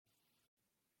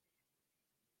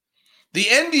The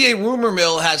NBA rumor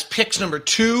mill has picks number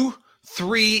 2,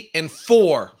 3, and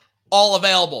 4 all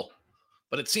available.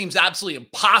 But it seems absolutely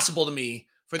impossible to me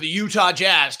for the Utah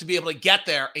Jazz to be able to get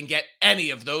there and get any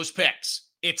of those picks.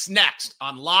 It's next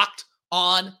on Locked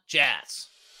On Jazz.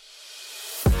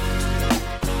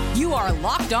 You are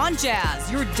Locked On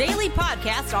Jazz, your daily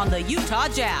podcast on the Utah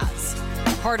Jazz.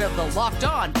 Part of the Locked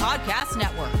On Podcast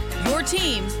Network, your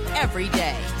team every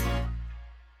day.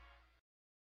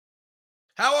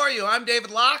 How are you? I'm David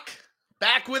Locke,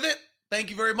 back with it. Thank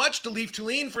you very much to Leaf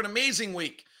Tulane for an amazing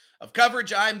week of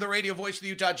coverage. I'm the radio voice of the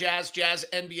Utah Jazz, Jazz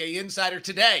NBA Insider.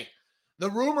 Today,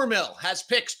 the rumor mill has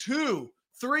picks 2,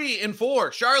 3, and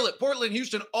 4. Charlotte, Portland,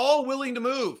 Houston, all willing to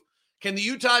move. Can the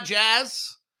Utah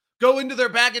Jazz go into their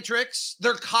bag of tricks,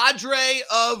 their cadre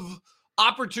of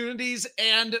opportunities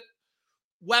and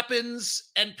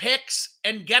weapons and picks,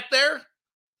 and get there?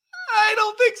 I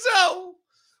don't think so.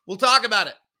 We'll talk about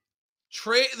it.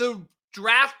 The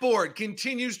draft board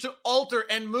continues to alter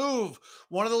and move.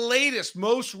 One of the latest,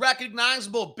 most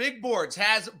recognizable big boards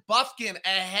has Bufkin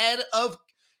ahead of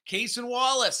Cason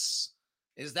Wallace.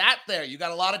 Is that there? You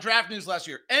got a lot of draft news last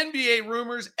year. NBA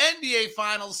rumors, NBA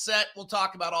finals set. We'll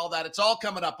talk about all that. It's all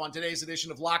coming up on today's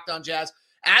edition of Locked On Jazz.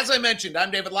 As I mentioned, I'm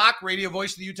David Locke, radio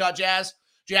voice of the Utah Jazz,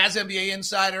 Jazz NBA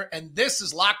Insider, and this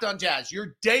is Locked On Jazz,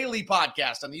 your daily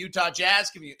podcast on the Utah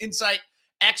Jazz, giving you insight,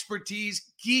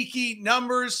 expertise, geeky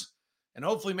numbers, and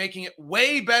hopefully making it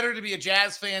way better to be a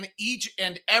Jazz fan each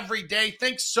and every day.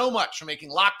 Thanks so much for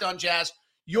making Locked On Jazz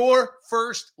your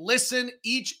first listen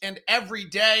each and every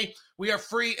day. We are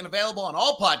free and available on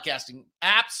all podcasting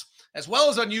apps, as well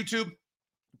as on YouTube.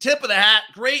 Tip of the hat,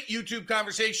 great YouTube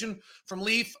conversation from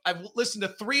Leaf. I've listened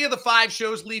to 3 of the 5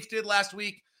 shows Leaf did last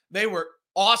week. They were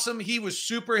awesome. He was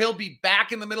super. He'll be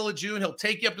back in the middle of June. He'll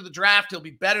take you up to the draft. He'll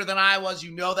be better than I was.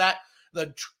 You know that.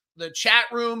 The chat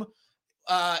room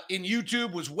in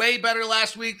YouTube was way better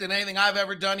last week than anything I've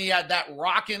ever done. He had that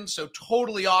rocking, so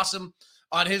totally awesome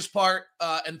on his part.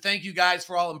 And thank you guys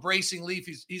for all embracing Leaf.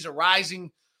 He's a rising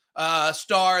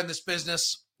star in this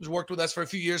business. He's worked with us for a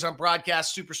few years on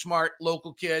broadcast. Super smart,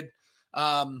 local kid,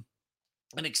 and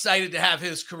excited to have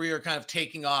his career kind of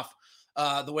taking off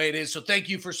the way it is. So thank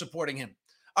you for supporting him.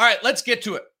 All right, let's get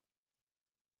to it.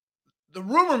 The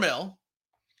rumor mill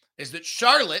is that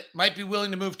Charlotte might be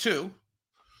willing to move 2,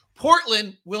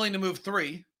 Portland willing to move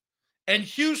 3, and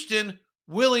Houston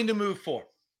willing to move 4.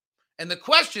 And the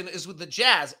question is, with the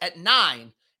Jazz at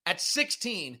 9, at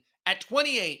 16, at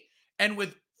 28, and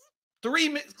with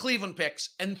 3 Cleveland picks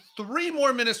and 3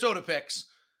 more Minnesota picks,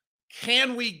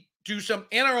 can we do some,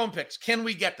 and our own picks, can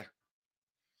we get there?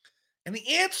 And the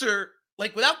answer,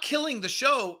 like without killing the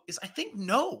show, is I think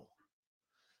no.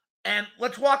 And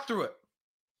let's walk through it.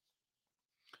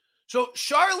 So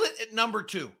Charlotte at number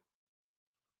 2.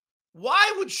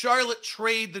 Why would Charlotte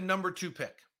trade the number 2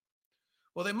 pick?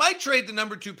 Well, they might trade the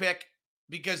number 2 pick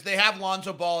because they have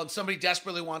Lonzo Ball and somebody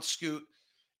desperately wants Scoot,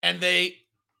 and they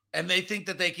think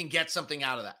that they can get something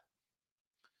out of that.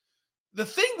 The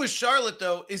thing with Charlotte,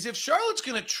 though, is if Charlotte's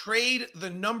going to trade the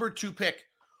number 2 pick,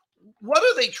 what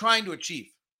are they trying to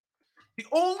achieve? The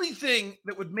only thing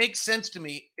that would make sense to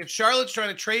me if Charlotte's trying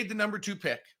to trade the number 2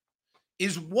 pick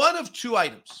is one of 2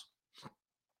 items.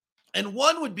 And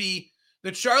one would be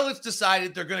that Charlotte's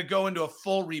decided they're going to go into a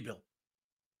full rebuild.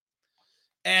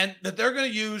 And that they're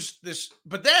going to use this.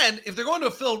 But then, if they're going to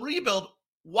a full rebuild,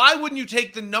 why wouldn't you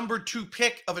take the number 2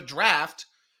 pick of a draft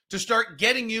to start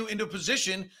getting you into a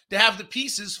position to have the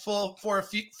pieces for a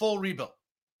full rebuild?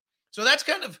 So that's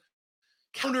kind of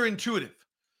counterintuitive.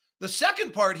 The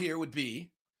second part here would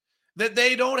be that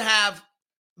they don't have,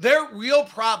 their real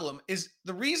problem is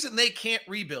the reason they can't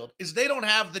rebuild is they don't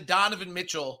have the Donovan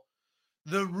Mitchell,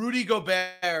 the Rudy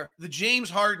Gobert, the James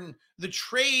Harden, the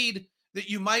trade that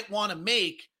you might want to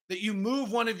make, that you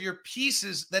move one of your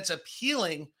pieces that's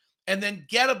appealing and then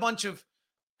get a bunch of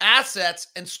assets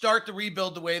and start the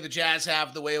rebuild the way the Jazz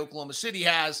have, the way Oklahoma City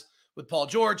has with Paul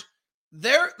George.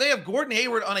 They have Gordon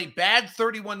Hayward on a bad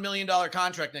 $31 million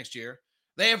contract next year.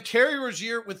 They have Terry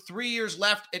Rozier with 3 years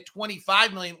left at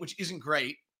 $25 million, which isn't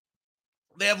great.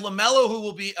 They have LaMelo, who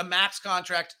will be a max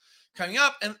contract coming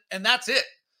up, and that's it.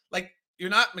 Like,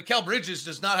 Mikal Bridges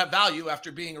does not have value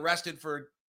after being arrested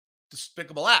for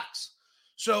despicable acts.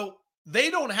 So they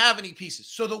don't have any pieces.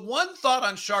 So the one thought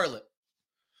on Charlotte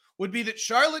would be that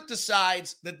Charlotte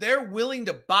decides that they're willing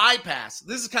to bypass,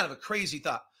 this is kind of a crazy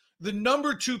thought, the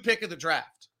number 2 pick of the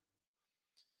draft.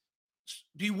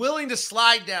 Be willing to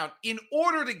slide down in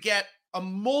order to get a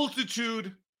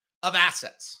multitude of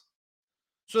assets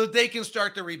so that they can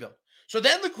start the rebuild. So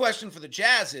then the question for the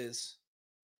Jazz is,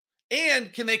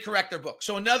 and can they correct their book?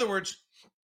 So in other words,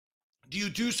 Do you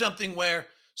do something where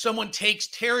someone takes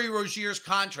Terry Rozier's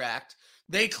contract,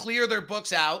 they clear their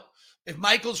books out? If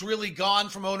Michael's really gone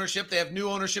from ownership, they have new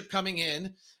ownership coming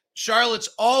in. Charlotte's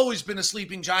always been a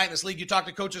sleeping giant in this league. You talk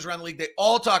to coaches around the league, they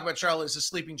all talk about Charlotte as a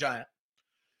sleeping giant.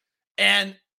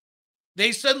 And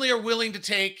they suddenly are willing to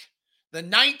take the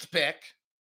 9th pick,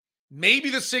 maybe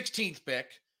the 16th pick,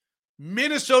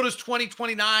 Minnesota's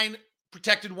 2029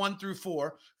 protected 1 through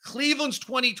 4, Cleveland's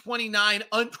 2029,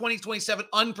 2027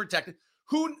 unprotected.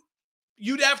 Who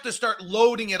you'd have to start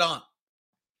loading it on.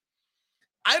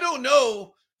 I don't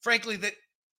know, frankly, that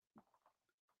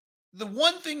the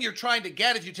one thing you're trying to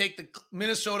get if you take the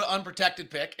Minnesota unprotected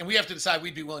pick, and we have to decide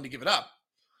we'd be willing to give it up,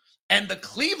 and the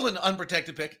Cleveland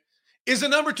unprotected pick is a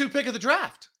number 2 pick of the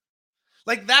draft.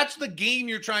 Like, that's the game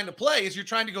you're trying to play, is you're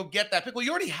trying to go get that pick. Well,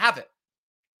 you already have it.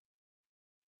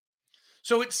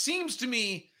 So it seems to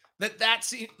me that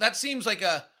seems like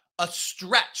a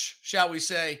stretch, shall we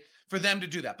say, for them to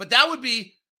do that. But that would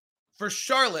be for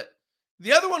Charlotte.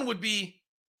 The other one would be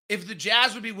if the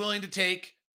Jazz would be willing to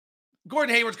take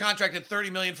Gordon Hayward's contract at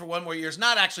 $30 million for 1 more year. Is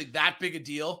not actually that big a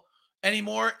deal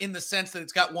anymore, in the sense that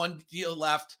it's got 1 deal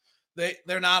left.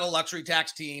 They're not a luxury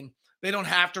tax team. They don't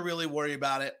have to really worry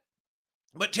about it.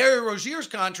 But Terry Rozier's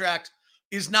contract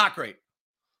is not great.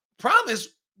 Problem is,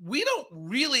 we don't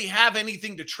really have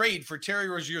anything to trade for Terry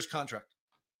Rozier's contract.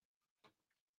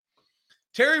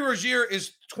 Terry Rozier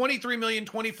is $23 million,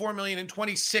 $24 million, and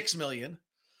 $26 million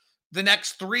the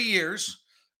next 3 years.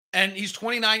 And he's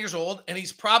 29 years old, and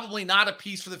he's probably not a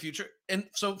piece for the future. And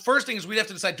so first thing is we'd have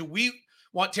to decide, do we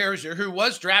want Terry Rozier, who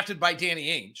was drafted by Danny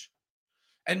Ainge?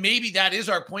 And maybe that is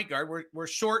our point guard. We're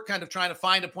short kind of trying to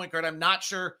find a point guard. I'm not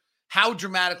sure how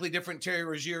dramatically different Terry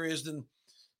Rozier is than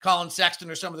Colin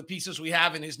Sexton or some of the pieces we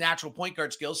have in his natural point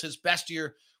guard skills. His best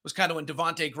year was kind of when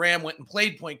Devontae Graham went and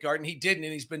played point guard, and he didn't,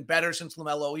 and he's been better since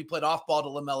LaMelo. He played off ball to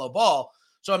LaMelo Ball.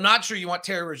 So I'm not sure you want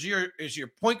Terry Rozier as your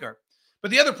point guard.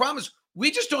 But the other problem is we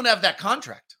just don't have that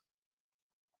contract.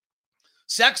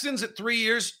 Sexton's at 3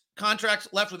 years, contract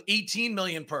left with $18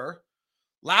 million per.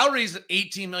 Lowry's at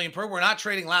 $18 million per. We're not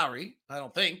trading Lowry, I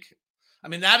don't think. I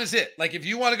mean, that is it. Like, if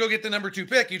you want to go get the number 2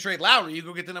 pick, you trade Lowry, you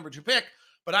go get the number 2 pick.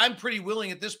 But I'm pretty willing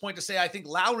at this point to say I think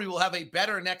Lowry will have a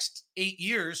better next 8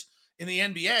 years in the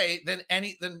NBA than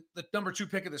the number 2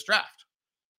 pick of this draft.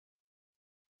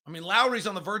 I mean, Lowry's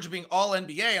on the verge of being all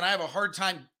NBA, and I have a hard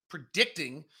time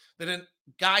predicting that a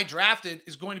guy drafted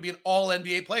is going to be an all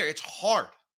NBA player. It's hard.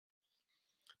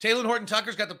 Talen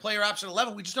Horton-Tucker's got the player option at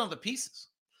 11. We just don't have the pieces.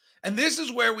 And this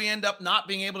is where we end up not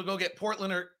being able to go get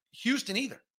Portland or Houston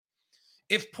either.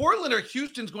 If Portland or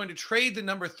Houston's going to trade the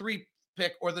number 3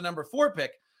 pick or the number 4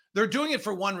 pick, they're doing it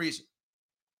for one reason.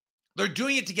 They're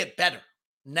doing it to get better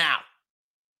now.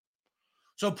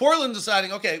 So Portland's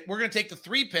deciding, okay, we're going to take the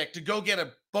 3 pick to go get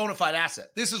a bona fide asset.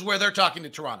 This is where they're talking to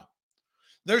Toronto.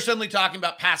 They're suddenly talking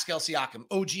about Pascal Siakam,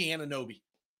 OG Anunoby.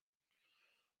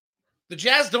 The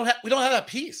Jazz we don't have that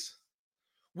piece.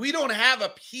 We don't have a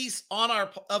piece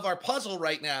of our puzzle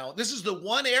right now. This is the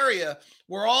one area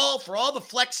where for all the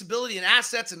flexibility and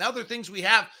assets and other things we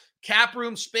have, cap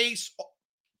room, space,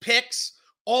 picks,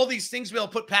 all these things to be able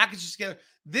to put packages together.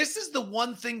 This is the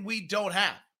one thing we don't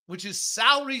have, which is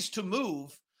salaries to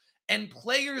move and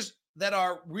players that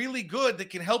are really good that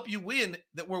can help you win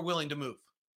that we're willing to move.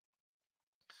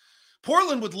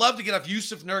 Portland would love to get off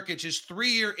Yusuf Nurkic's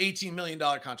 3-year, $18 million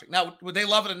contract. Now, would they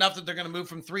love it enough that they're going to move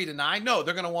from 3 to 9? No,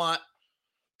 they're going to want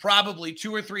probably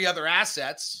 2 or 3 other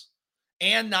assets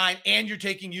and 9, and you're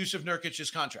taking Yusuf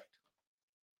Nurkic's contract.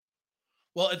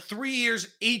 Well, at 3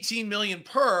 years, $18 million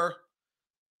per,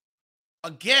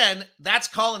 again, that's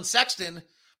Colin Sexton.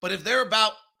 But if they're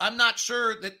about, I'm not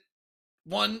sure that,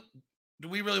 one, do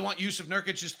we really want Yusuf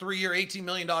Nurkic's 3-year, $18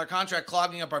 million contract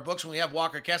clogging up our books when we have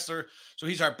Walker Kessler, so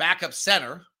he's our backup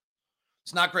center?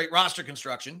 It's not great roster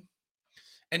construction.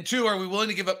 And 2, are we willing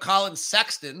to give up Colin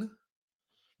Sexton?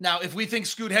 Now, if we think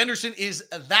Scoot Henderson is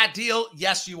that deal,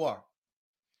 yes, you are.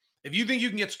 If you think you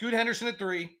can get Scoot Henderson at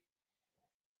 3,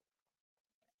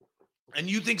 and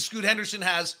you think Scoot Henderson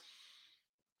has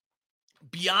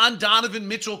beyond Donovan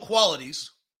Mitchell qualities,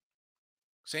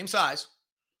 same size,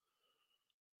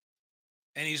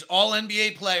 and he's all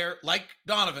NBA player like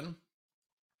Donovan,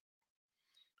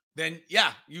 then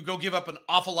yeah, you go give up an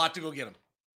awful lot to go get him.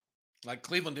 Like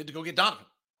Cleveland did to go get Donovan.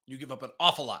 You give up an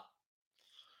awful lot.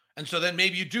 And so then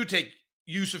maybe you do take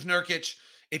Yusuf Nurkic.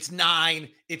 It's 9,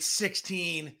 it's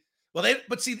 16. Well,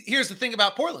 but see, here's the thing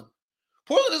about Portland.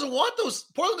 Portland doesn't want those.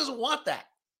 Portland doesn't want that.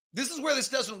 This is where this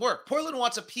doesn't work. Portland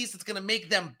wants a piece that's going to make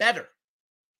them better.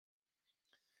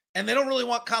 And they don't really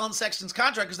want Colin Sexton's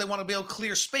contract because they want to be able to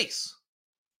clear space.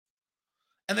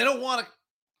 And they don't want to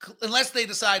unless they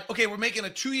decide, okay, we're making a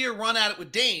 2-year run at it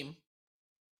with Dame,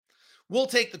 we'll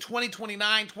take the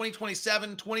 2029,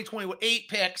 2027, 2028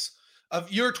 picks of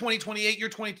your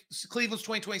 2028, Cleveland's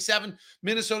 2027,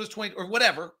 Minnesota's 20, or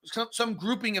whatever, some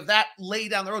grouping of that lay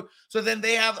down the road. So then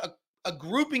they have a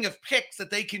grouping of picks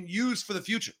that they can use for the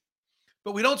future.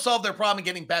 But we don't solve their problem in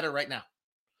getting better right now.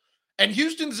 And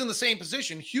Houston's in the same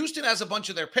position. Houston has a bunch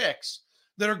of their picks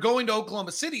that are going to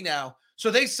Oklahoma City now.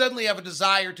 So they suddenly have a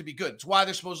desire to be good. It's why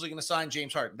they're supposedly going to sign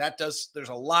James Harden. There's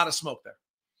a lot of smoke there.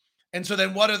 And so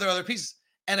then what are their other pieces?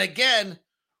 And again,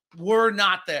 we're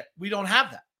not there. We don't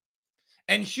have that.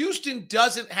 And Houston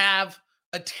doesn't have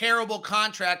a terrible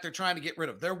contract they're trying to get rid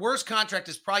of. Their worst contract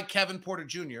is probably Kevin Porter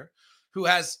Jr., who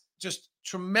has just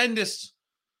tremendous,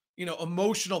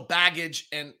 emotional baggage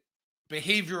and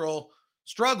behavioral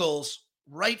struggles,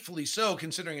 rightfully so,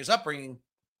 considering his upbringing.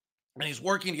 And he's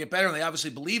working to get better. And they obviously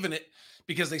believe in it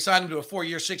because they signed him to a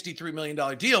 4-year, $63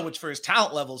 million deal, which for his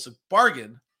talent level is a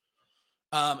bargain.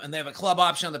 And they have a club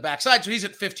option on the backside. So he's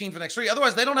at 15 for the next 3.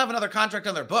 Otherwise, they don't have another contract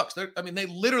on their books. They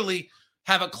literally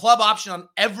have a club option on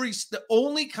the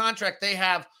only contract they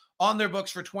have on their books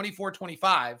for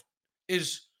 24-25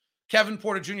 is Kevin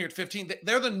Porter Jr. at 15.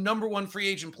 They're the number one free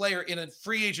agent player in a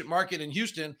free agent market in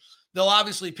Houston. They'll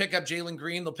obviously pick up Jalen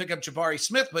Green. They'll pick up Jabari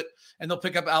Smith, and they'll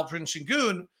pick up Alperen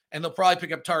Sengun, and they'll probably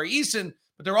pick up Tari Eason,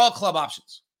 but they're all club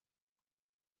options.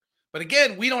 But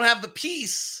again, we don't have the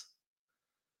piece.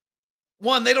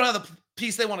 One, they don't have the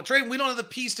piece they want to trade. We don't have the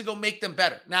piece to go make them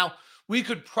better. Now, we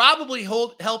could probably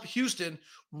help Houston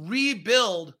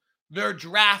rebuild their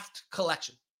draft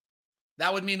collection.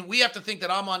 That would mean we have to think that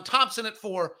Amon Thompson at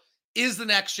 4 is the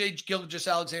next Shai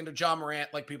Gilgeous-Alexander, John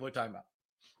Morant, like people are talking about.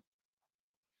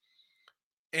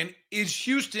 And is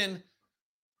Houston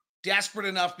desperate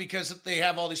enough because they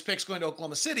have all these picks going to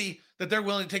Oklahoma City that they're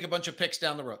willing to take a bunch of picks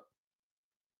down the road?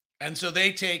 And so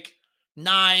they take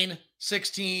 9,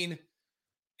 16,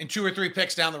 and 2 or 3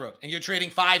 picks down the road. And you're trading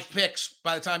 5 picks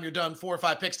by the time you're done, 4 or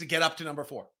 5 picks to get up to number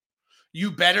 4. You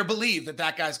better believe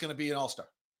that guy's going to be an all-star.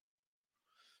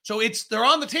 So they're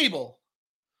on the table,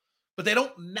 but they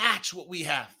don't match what we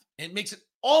have. It makes it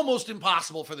almost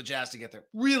impossible for the Jazz to get there.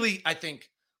 Really, I think,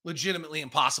 legitimately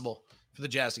impossible for the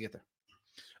Jazz to get there.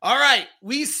 All right.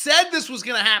 We said this was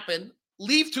going to happen.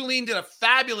 Leif Thulin did a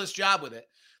fabulous job with it.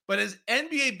 But as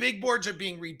NBA big boards are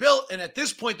being rebuilt, and at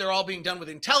this point, they're all being done with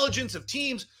intelligence of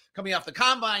teams coming off the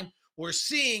combine, we're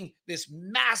seeing this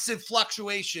massive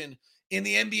fluctuation in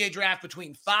the NBA draft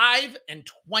between 5 and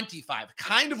 25.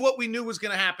 Kind of what we knew was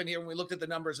going to happen here when we looked at the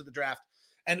numbers of the draft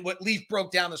and what Leaf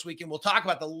broke down this weekend. We'll talk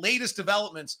about the latest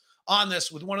developments on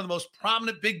this with one of the most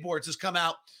prominent big boards has come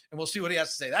out, and we'll see what he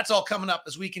has to say. That's all coming up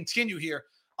as we continue here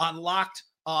on Locked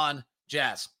On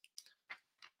Jazz.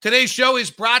 Today's show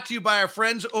is brought to you by our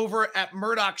friends over at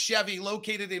Murdoch Chevy,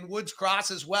 located in Woods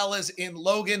Cross as well as in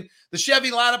Logan. The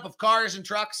Chevy lineup of cars and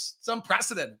trucks, it's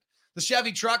unprecedented. The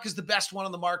Chevy truck is the best one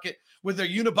on the market with their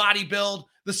unibody build.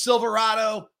 The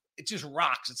Silverado, it just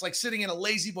rocks. It's like sitting in a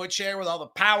lazy boy chair with all the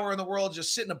power in the world,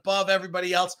 just sitting above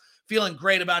everybody else, feeling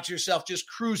great about yourself, just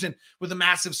cruising with a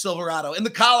massive Silverado. In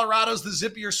the Colorado's the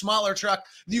zippier, smaller truck,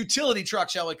 the utility truck,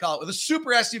 shall we call it, with a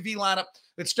super SUV lineup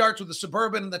that starts with the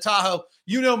Suburban and the Tahoe.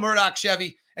 You know Murdoch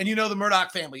Chevy, and you know the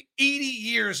Murdoch family. 80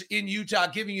 years in Utah,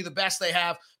 giving you the best they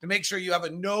have to make sure you have a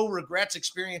no-regrets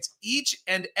experience each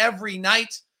and every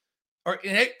night or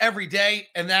every day.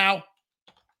 And now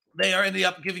they are ending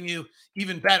up giving you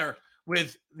even better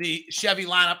with the Chevy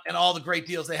lineup and all the great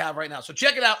deals they have right now. So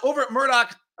check it out over at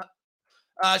Murdoch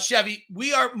Chevy.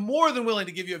 We are more than willing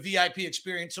to give you a VIP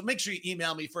experience. So make sure you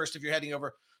email me first if you're heading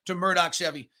over to Murdoch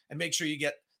Chevy, and make sure you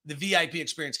get the VIP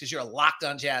experience because you're a Locked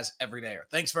On Jazz every day.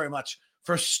 Thanks very much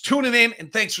for tuning in,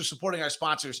 and thanks for supporting our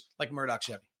sponsors like Murdoch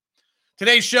Chevy.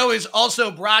 Today's show is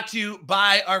also brought to you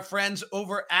by our friends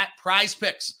over at Prize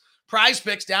Picks. Prize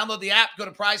Picks, download the app, go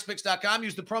to prizepicks.com,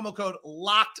 use the promo code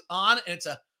Locked On, and it's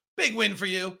a big win for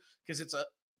you because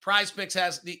Prize Picks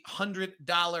has the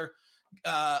 $100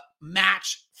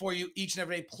 match for you each and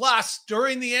every day. Plus,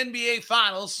 during the NBA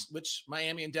Finals, which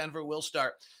Miami and Denver will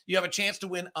start, you have a chance to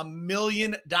win $1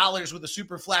 million with the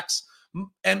Superflex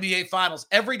NBA Finals.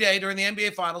 Every day during the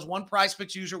NBA Finals, one Prize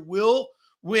Picks user will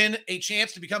win a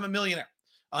chance to become a millionaire.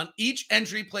 On each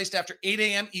entry placed after 8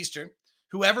 a.m. Eastern,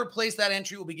 whoever placed that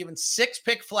entry will be given 6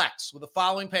 pick flex with the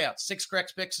following payouts. 6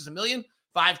 correct picks is $1 million.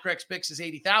 5 correct picks is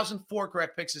 $80,000. 4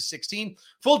 correct picks is $16,000.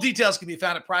 Full details can be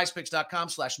found at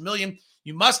prizepicks.com/million.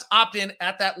 You must opt in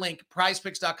at that link,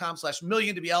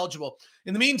 prizepicks.com/million, to be eligible.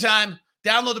 In the meantime,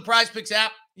 download the Prize Picks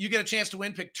app. You get a chance to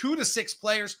win. Pick 2 to 6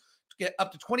 players to get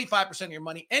up to 25% of your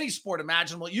money, any sport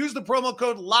imaginable. Use the promo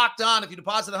code Locked On. If you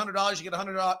deposit $100, you get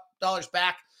 $100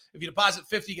 back If you deposit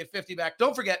 50, get 50 back.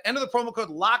 Don't forget, enter the promo code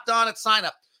Locked On at sign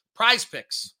up.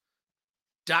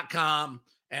 PrizePicks.com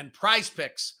and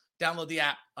PrizePicks. Download the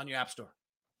app on your app store.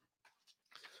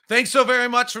 Thanks so very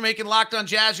much for making Locked On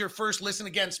Jazz your first listen.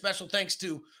 Again, special thanks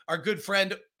to our good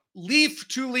friend Leaf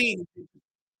Tulane.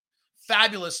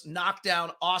 Fabulous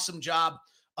knockdown, awesome job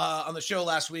on the show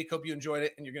last week. Hope you enjoyed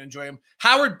it and you're going to enjoy him.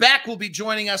 Howard Beck will be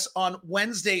joining us on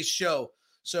Wednesday's show.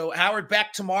 So Howard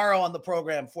Beck tomorrow on the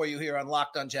program for you here on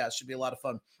Locked On Jazz. Should be a lot of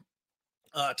fun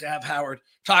to have Howard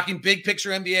talking big picture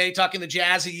NBA, talking the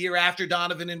Jazz a year after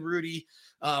Donovan and Rudy,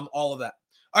 all of that.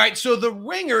 All right, so the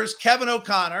Ringers, Kevin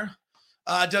O'Connor,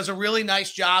 does a really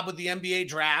nice job with the NBA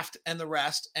draft and the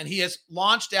rest, and he has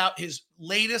launched out his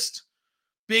latest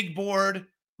big board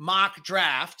mock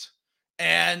draft,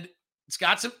 and it's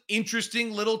got some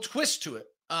interesting little twist to it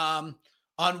on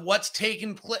what's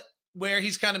taken place, where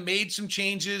he's kind of made some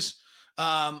changes,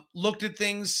 looked at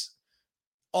things,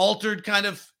 altered kind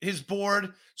of his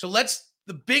board. So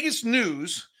the biggest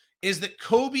news is that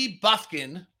Kobe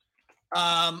Buffkin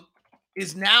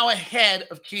is now ahead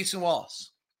of Cason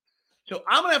Wallace. So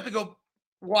I'm going to have to go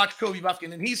watch Kobe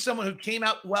Buffkin, and he's someone who came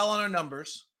out well on our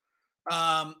numbers.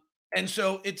 And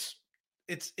so it's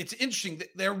interesting that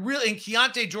they're really, and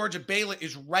Keontae George-Abela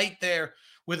is right there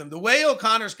with him. The way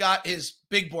O'Connor's got his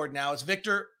big board now is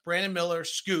Victor, Brandon Miller,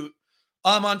 Scoot,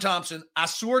 Amon Thompson,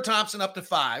 Ausar Thompson up to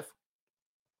 5.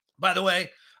 By the way,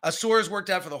 Ausar has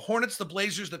worked out for the Hornets, the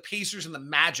Blazers, the Pacers, and the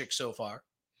Magic so far.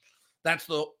 That's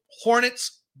the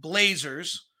Hornets,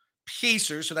 Blazers,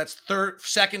 Pacers. So that's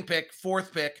second pick,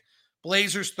 fourth pick,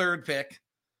 Blazers, third pick,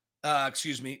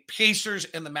 Pacers,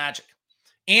 and the Magic.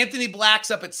 Anthony Black's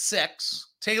up at 6.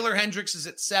 Taylor Hendricks is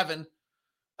at 7.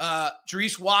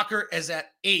 Jarace Walker is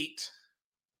at 8.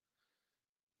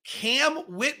 Cam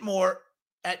Whitmore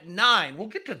at 9. We'll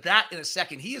get to that in a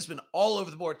second. He has been all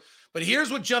over the board. But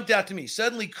here's what jumped out to me.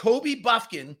 Suddenly, Kobe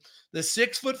Buffkin, the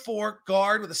 6'4"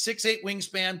 guard with a 6'8"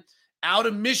 wingspan out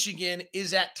of Michigan,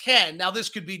 is at 10. Now, this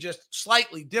could be just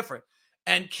slightly different.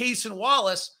 And Cason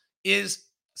Wallace is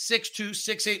 6'2",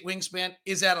 6'8" wingspan,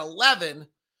 is at 11,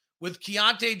 with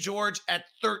Keontae George at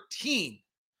 13.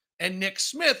 And Nick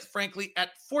Smith, frankly,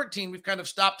 at 14. We've kind of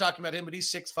stopped talking about him, but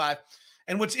he's 6'5".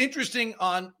 And what's interesting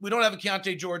we don't have a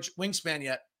Keontae George wingspan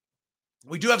yet.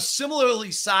 We do have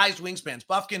similarly sized wingspans.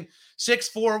 Buffkin,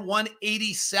 6'4",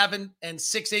 187, and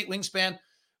 6'8" wingspan.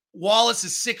 Wallace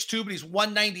is 6'2", but he's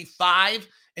 195,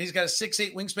 and he's got a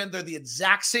 6'8" wingspan. They're the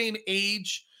exact same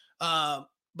age.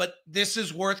 But this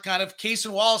is worth kind of,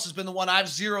 Cason Wallace has been the one I've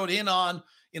zeroed in on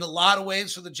in a lot of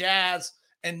ways for the Jazz.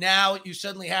 And now you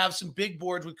suddenly have some big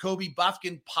boards with Kobe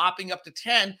Buffkin popping up to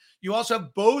 10. You also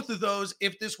have both of those,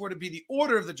 if this were to be the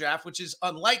order of the draft, which is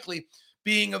unlikely,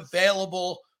 being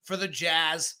available for the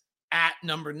Jazz at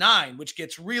number 9, which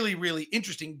gets really, really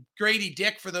interesting. Grady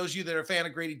Dick, for those of you that are a fan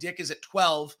of Grady Dick, is at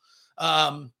 12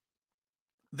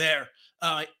 there.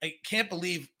 I can't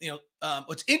believe,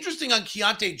 what's interesting on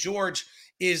Keontae George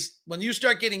is when you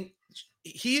start getting,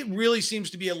 he really seems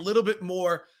to be a little bit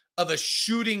more of a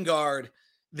shooting guard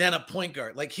than a point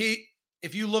guard. Like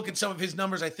if you look at some of his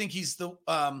numbers, I think he's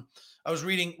I was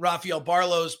reading Rafael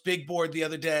Barlow's big board the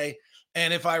other day,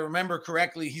 and if I remember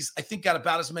correctly, he's, I think, got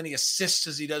about as many assists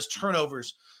as he does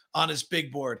turnovers on his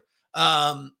big board.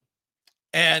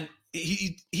 And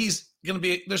he's going to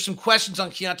be, there's some questions on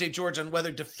Keontae George on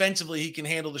whether defensively he can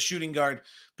handle the shooting guard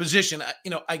position.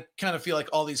 I kind of feel like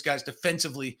all these guys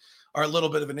defensively are a little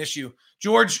bit of an issue.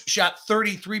 George shot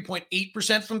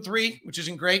 33.8% from 3, which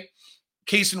isn't great.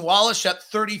 Cason Wallace shot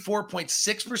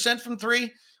 34.6% from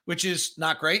 3, which is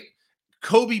not great.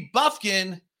 Kobe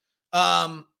Buffkin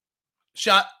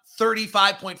shot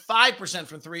 35.5%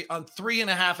 from 3 on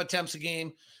 3.5 attempts a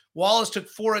game. Wallace took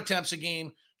 4 attempts a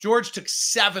game. George took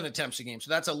 7 attempts a game. So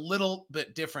that's a little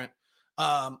bit different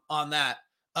on that.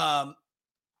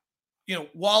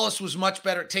 Wallace was much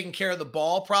better at taking care of the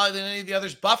ball probably than any of the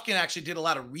others. Buffkin actually did a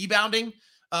lot of rebounding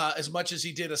as much as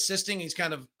he did assisting. He's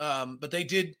kind of, but they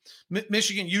did,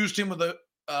 Michigan used him with the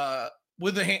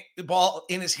ball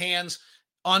in his hands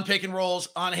on pick and rolls,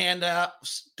 on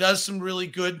handouts, does some really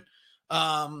good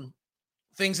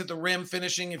things at the rim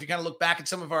finishing. If you kind of look back at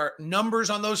some of our numbers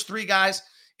on those 3 guys,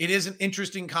 it is an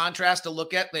interesting contrast to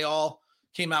look at. They all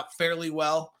came out fairly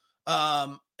well.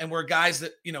 And we're guys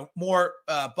that, more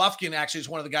Buffkin actually is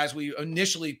one of the guys we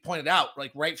initially pointed out,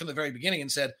 like right from the very beginning,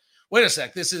 and said, wait a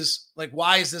sec, this is like,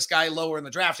 why is this guy lower in the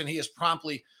draft? And he has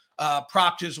promptly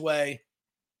propped his way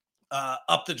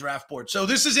up the draft board. So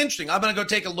this is interesting. I'm going to go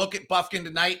take a look at Buffkin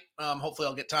tonight. Hopefully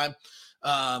I'll get time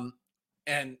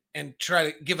and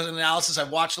try to give an analysis.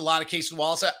 I've watched a lot of Cason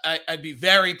Wallace. I'd be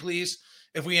very pleased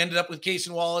if we ended up with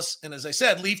Cason Wallace. And as I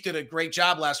said, Leaf did a great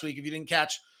job last week. If you didn't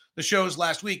catch the shows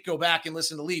last week, go back and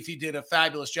listen to Leaf. He did a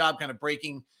fabulous job kind of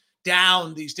breaking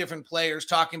down these different players,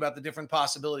 talking about the different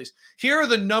possibilities. Here are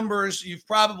the numbers. You've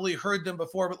probably heard them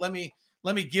before, but let me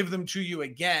give them to you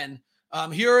again.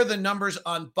 Here are the numbers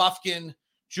on Bufkin,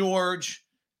 George,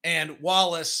 and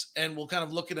Wallace, and we'll kind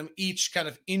of look at them each kind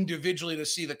of individually to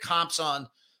see the comps on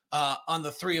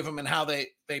the three of them and how they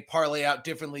parlay out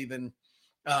differently than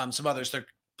some others. They're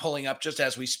pulling up just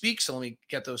as we speak, so let me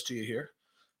get those to you here.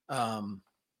 All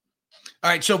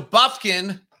right, so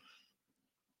Bufkin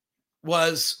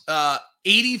was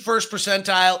 81st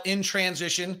percentile in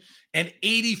transition and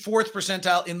 84th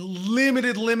percentile in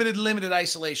limited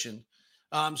isolation.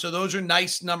 So those are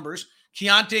nice numbers.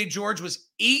 Keontae George was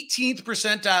 18th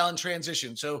percentile in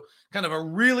transition. So kind of a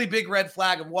really big red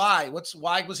flag of why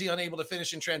was he unable to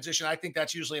finish in transition? I think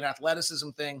that's usually an athleticism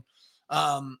thing.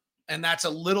 And that's a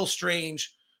little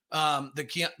strange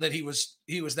that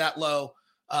he was that low.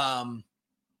 And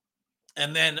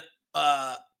then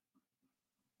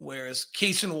whereas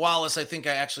Cason Wallace, I think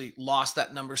I actually lost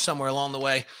that number somewhere along the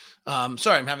way.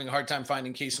 Sorry, I'm having a hard time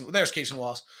finding Cason. There's Cason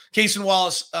Wallace. Cason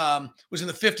Wallace was in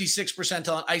the 56th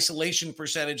percentile in isolation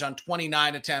percentage on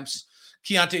 29 attempts.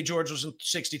 Keontae George was in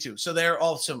 62. So they're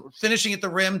all similar. Finishing at the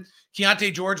rim,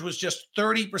 Keontae George was just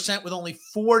 30% with only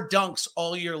 4 dunks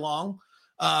all year long,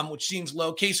 which seems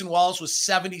low. Cason Wallace was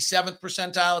 77th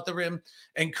percentile at the rim,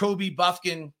 and Kobe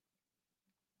Bufkin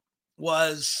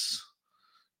was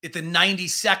at the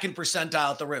 92nd percentile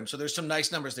at the rim. So there's some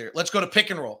nice numbers there. Let's go to pick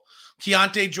and roll.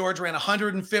 Keontae George ran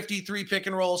 153 pick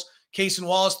and rolls. Cason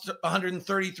Wallace,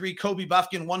 133. Kobe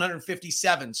Bufkin,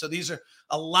 157. So these are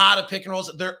a lot of pick and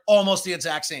rolls. They're almost the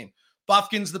exact same.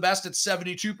 Bufkin's the best at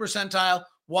 72 percentile.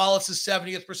 Wallace is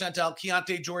 70th percentile.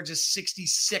 Keontae George is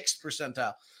 66th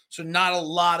percentile. So not a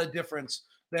lot of difference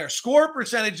there. Score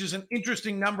percentage is an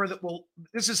interesting number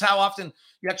this is how often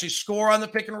you actually score on the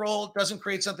pick and roll. It doesn't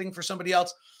create something for somebody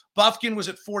else. Bufkin was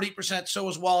at 40%. So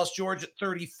was Wallace. George at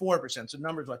 34%. So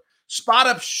numbers like spot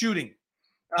up shooting.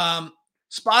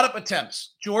 Spot up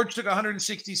attempts. George took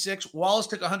 166. Wallace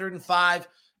took 105.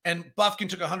 And Bufkin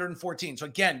took 114. So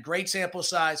again, great sample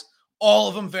size. All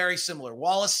of them very similar.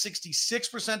 Wallace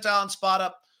 66th percentile in spot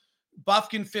up.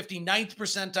 Bufkin 59th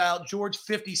percentile. George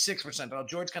 56th percentile.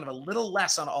 George kind of a little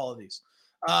less on all of these.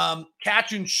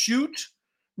 Catch and shoot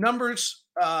numbers.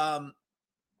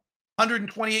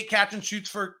 128 catch and shoots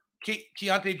for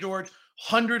Keontae George.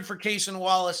 100 for Cason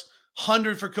Wallace.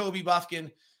 100 for Kobe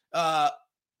Bufkin.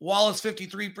 Wallace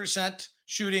 53%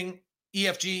 shooting,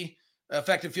 EFG,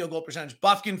 effective field goal percentage.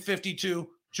 Bufkin 52,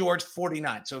 George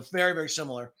 49. So very, very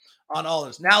similar on all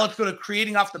this. Now let's go to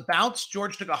creating off the bounce.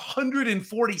 George took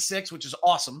 146, which is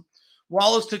awesome.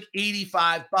 Wallace took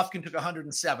 85. Bufkin took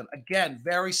 107. Again,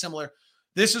 very similar.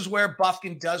 This is where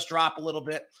Bufkin does drop a little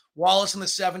bit. Wallace in the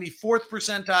 74th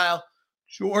percentile,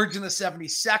 George in the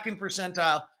 72nd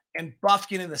percentile, and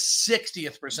Bufkin in the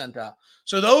 60th percentile.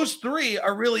 So those three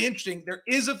are really interesting. There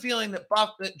is a feeling that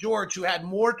George, who had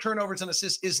more turnovers and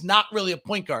assists, is not really a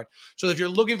point guard. So if you're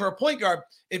looking for a point guard,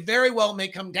 it very well may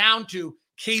come down to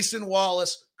Cason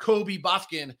Wallace, Kobe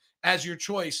Bufkin as your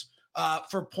choice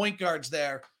for point guards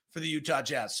there for the Utah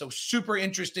Jazz. So super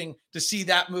interesting to see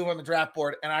that move on the draft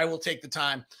board. And I will take the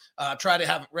time, try to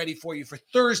have it ready for you for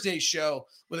Thursday's show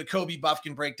with a Kobe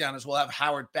Bufkin breakdown, as we'll have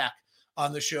Howard Beck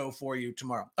on the show for you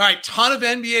tomorrow. All right, ton of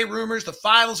NBA rumors. The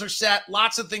finals are set.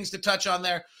 Lots of things to touch on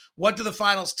there. What do the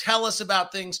finals tell us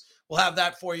about things? We'll have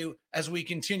that for you as we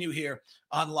continue here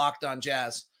on Locked On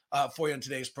Jazz for you in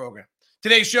today's program.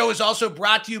 Today's show is also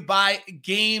brought to you by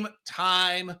Game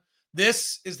Time.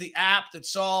 This is the app that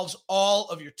solves all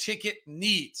of your ticket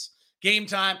needs. Game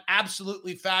Time,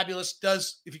 absolutely fabulous.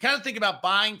 If you kind of think about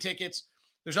buying tickets,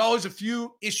 there's always a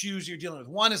few issues you're dealing with.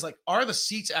 One is like, are the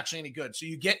seats actually any good? So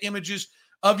you get images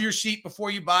of your seat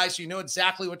before you buy, so you know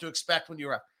exactly what to expect when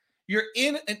you're up. You're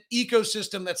in an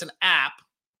ecosystem that's an app,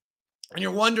 and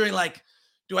you're wondering, like,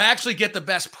 do I actually get the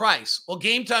best price? Well,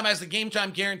 Game Time has the Game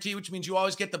Time guarantee, which means you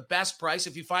always get the best price.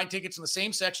 If you find tickets in the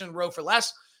same section and row for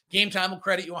less, Game Time will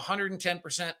credit you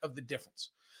 110% of the difference.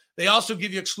 They also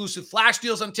give you exclusive flash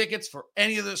deals on tickets for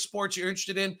any of the sports you're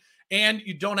interested in, and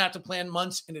you don't have to plan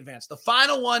months in advance. The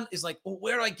final one is like, well,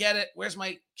 where do I get it? Where's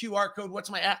my QR code? What's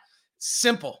my app?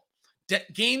 Simple.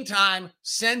 Game Time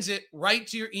sends it right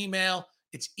to your email.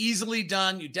 It's easily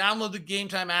done. You download the Game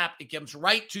Time app. It comes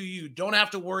right to you. You don't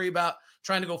have to worry about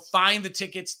trying to go find the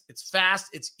tickets. It's fast.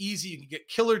 It's easy. You can get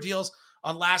killer deals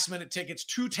on last-minute tickets.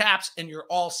 2 taps, and you're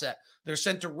all set. They're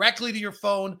sent directly to your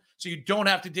phone, so you don't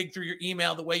have to dig through your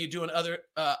email the way you do in other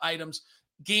items.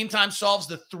 Game Time solves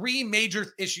the 3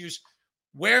 major issues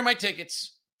where are my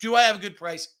tickets? Do I have a good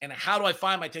price? And how do I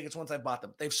find my tickets once I've bought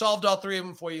them? They've solved all three of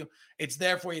them for you. It's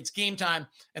there for you. It's Game Time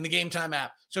and the Game Time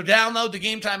app. So download the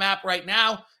Game Time app right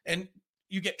now, and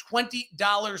you get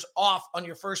 $20 off on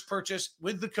your first purchase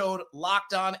with the code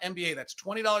LOCKEDONNBA. That's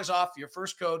 $20 off your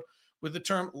first code with the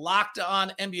term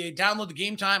LOCKEDONNBA. Download the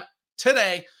Game Time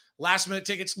today. Last minute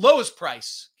tickets, lowest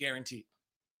price guaranteed.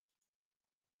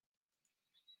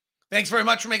 Thanks very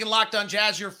much for making Locked On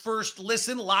Jazz your first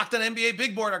listen. Locked On NBA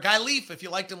Big Board. Our guy Leaf, if you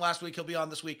liked him last week, he'll be on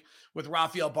this week with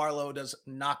Rafael Barlow, does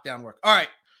knockdown work. All right.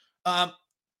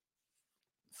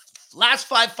 Last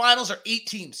 5 finals are 8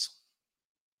 teams.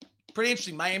 Pretty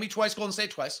interesting. Miami twice, Golden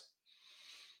State twice.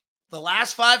 The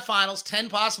last 5 finals, 10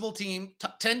 possible 10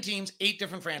 teams, 8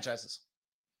 different franchises.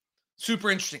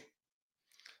 Super interesting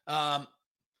to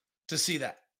see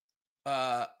that.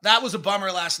 That was a bummer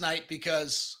last night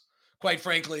because, quite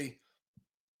frankly,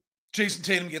 Jason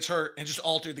Tatum gets hurt and just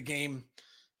altered the game.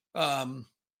 I'm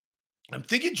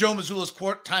thinking Joe Mazzulla's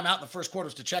timeout in the first quarter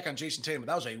was to check on Jason Tatum, but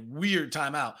that was a weird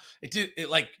timeout.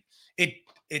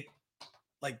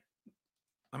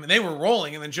 They were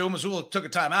rolling, and then Joe Mazzulla took a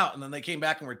timeout, and then they came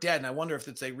back and were dead. And I wonder if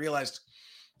they realized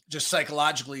just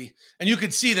psychologically, and you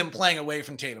could see them playing away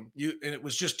from Tatum. And it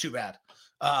was just too bad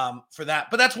for that.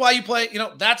 But that's why you play.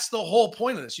 That's the whole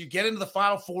point of this. You get into the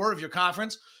Final Four of your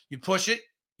conference, you push it.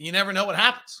 You never know what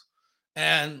happens.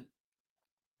 And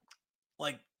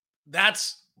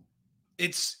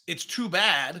it's too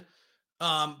bad.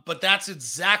 But that's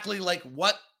exactly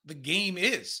what the game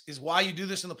is why you do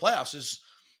this in the playoffs, is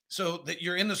so that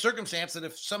you're in the circumstance that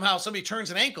if somehow somebody turns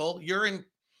an ankle, you're in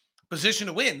position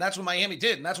to win. That's what Miami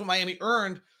did. And that's what Miami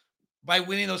earned by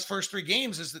winning those first 3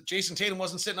 games, is that Jason Tatum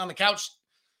wasn't sitting on the couch,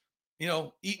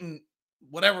 eating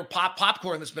whatever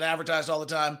popcorn that's been advertised all the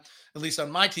time, at least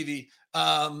on my TV.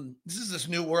 This is this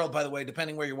new world, by the way.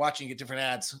 Depending where you're watching, you get different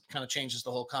ads. It kind of changes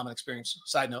the whole common experience.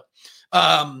 Side note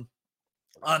on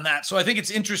that. So I think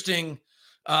it's interesting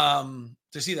to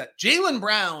see that. Jaylen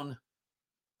Brown,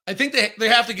 I think they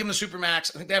have to give him the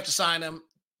Supermax. I think they have to sign him.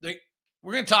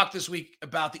 We're going to talk this week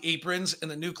about the aprons and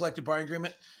the new collective bargaining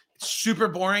agreement. It's super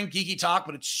boring, geeky talk,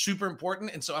 but it's super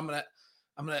important. And so I'm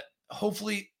gonna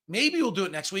hopefully, maybe we'll do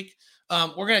it next week.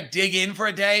 We're going to dig in for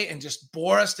a day and just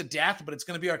bore us to death, but it's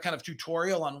going to be our kind of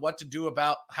tutorial on what to do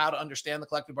about how to understand the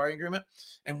collective bargaining agreement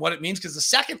and what it means. Because the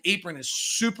second apron is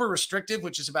super restrictive,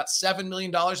 which is about $7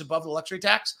 million above the luxury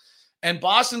tax. And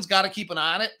Boston's got to keep an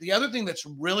eye on it. The other thing that's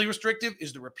really restrictive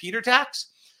is the repeater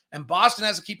tax. And Boston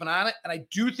has to keep an eye on it. And I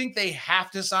do think they have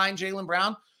to sign Jaylen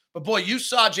Brown. But boy, you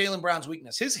saw Jaylen Brown's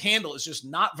weakness. His handle is just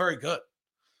not very good.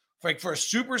 For a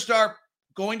superstar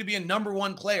going to be a number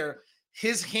 1 player,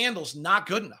 his handle's not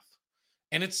good enough.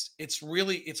 And it's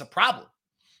a problem.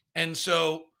 And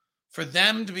so for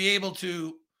them to be able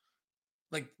to,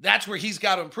 that's where he's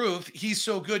got to improve. He's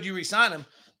so good, you re-sign him.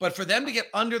 But for them to get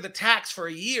under the tax for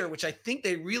a year, which I think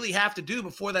they really have to do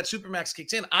before that Supermax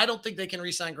kicks in, I don't think they can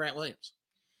re-sign Grant Williams.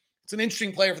 It's an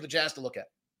interesting player for the Jazz to look at.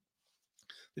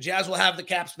 The Jazz will have the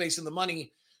cap space and the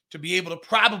money to be able to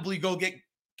probably go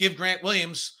give Grant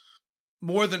Williams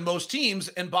more than most teams,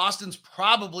 and Boston's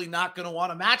probably not going to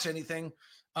want to match anything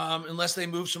unless they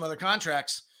move some other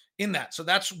contracts in that. So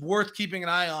that's worth keeping an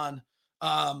eye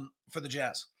on for the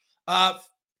Jazz.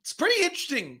 It's pretty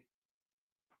interesting.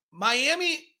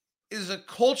 Miami is a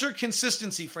culture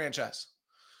consistency franchise,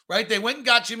 right? They went and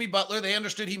got Jimmy Butler. They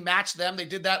understood he matched them. They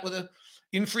did that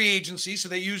in free agency, so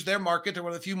they used their market. They're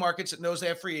one of the few markets that knows they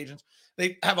have free agents.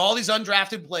 They have all these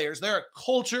undrafted players. They're a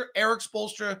culture. Eric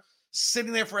Spoelstra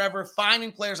sitting there forever,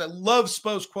 finding players. I love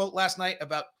Spo's quote last night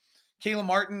about Caleb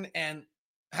Martin and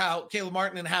how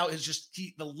is just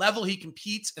the level he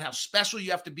competes and how special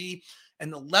you have to be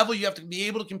and the level you have to be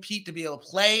able to compete to be able to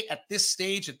play at this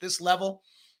stage, at this level.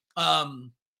 I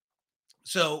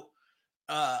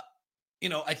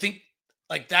think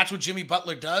that's what Jimmy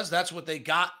Butler does. That's what they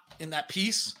got in that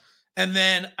piece. And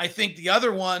then I think the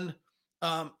other one,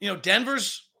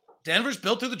 Denver's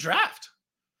built through the draft.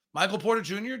 Michael Porter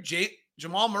Jr.,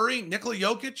 Jamal Murray, Nikola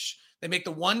Jokic. They make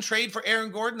the one trade for Aaron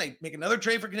Gordon. They make another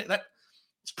trade for that.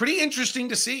 It's pretty interesting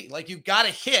to see. You've got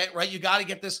to hit, right? You got to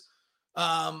get this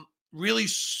really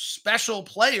special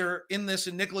player in this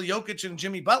in Nikola Jokic and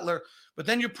Jimmy Butler. But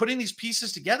then you're putting these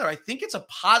pieces together. I think it's a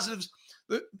positive.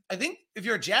 I think if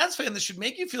you're a Jazz fan, this should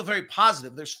make you feel very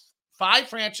positive. There's 8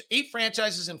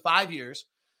 franchises in 5 years,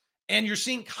 and you're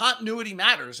seeing continuity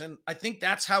matters. And I think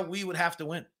that's how we would have to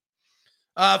win.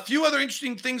 A few other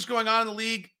interesting things going on in the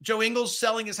league. Joe Ingles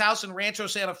selling his house in Rancho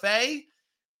Santa Fe.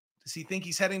 Does he think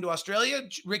he's heading to Australia?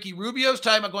 Ricky Rubio's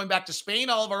talking about going back to Spain.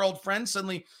 All of our old friends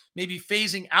suddenly maybe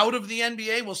phasing out of the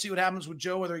NBA. We'll see what happens with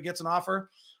Joe, whether he gets an offer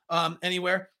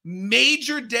anywhere.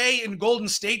 Major day in Golden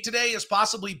State today is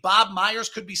possibly Bob Myers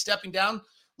could be stepping down.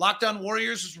 Locked On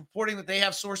Warriors is reporting that they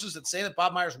have sources that say that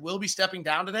Bob Myers will be stepping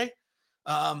down today.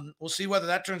 We'll see whether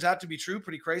that turns out to be true.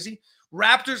 Pretty crazy.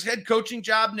 Raptors head coaching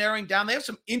job narrowing down. They have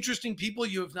some interesting people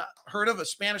you have not heard of. A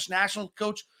Spanish national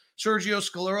coach, Sergio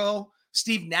Scalero.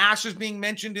 Steve Nash is being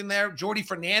mentioned in there. Jordi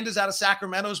Fernandez out of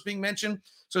Sacramento is being mentioned.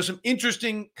 So some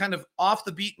interesting kind of off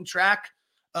the beaten track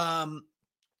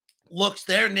looks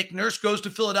there. Nick Nurse goes to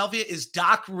Philadelphia. Is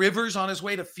Doc Rivers on his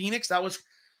way to Phoenix? That was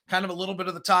kind of a little bit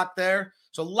of the talk there.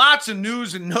 So lots of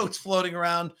news and notes floating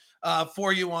around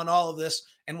for you on all of this,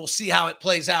 and we'll see how it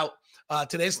plays out. I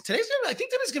think today's going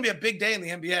to be a big day in the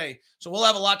NBA, so we'll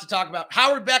have a lot to talk about.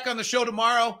 Howard Beck on the show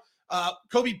tomorrow.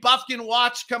 Kobe Buffkin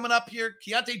watch coming up here.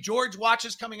 Keontae George watch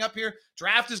is coming up here.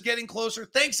 Draft is getting closer.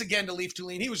 Thanks again to Leaf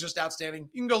Tulane. He was just outstanding.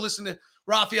 You can go listen to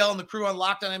Raphael and the crew on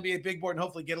Locked On NBA Big Board and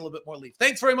hopefully get a little bit more Leaf.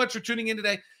 Thanks very much for tuning in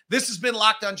today. This has been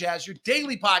Locked On Jazz, your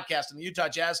daily podcast on the Utah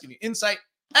Jazz, giving you insight,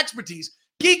 expertise,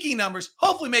 geeky numbers,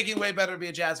 hopefully making it way better to be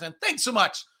a Jazz fan. Thanks so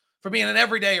much for being an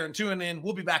everydayer and tuning in.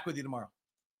 We'll be back with you tomorrow.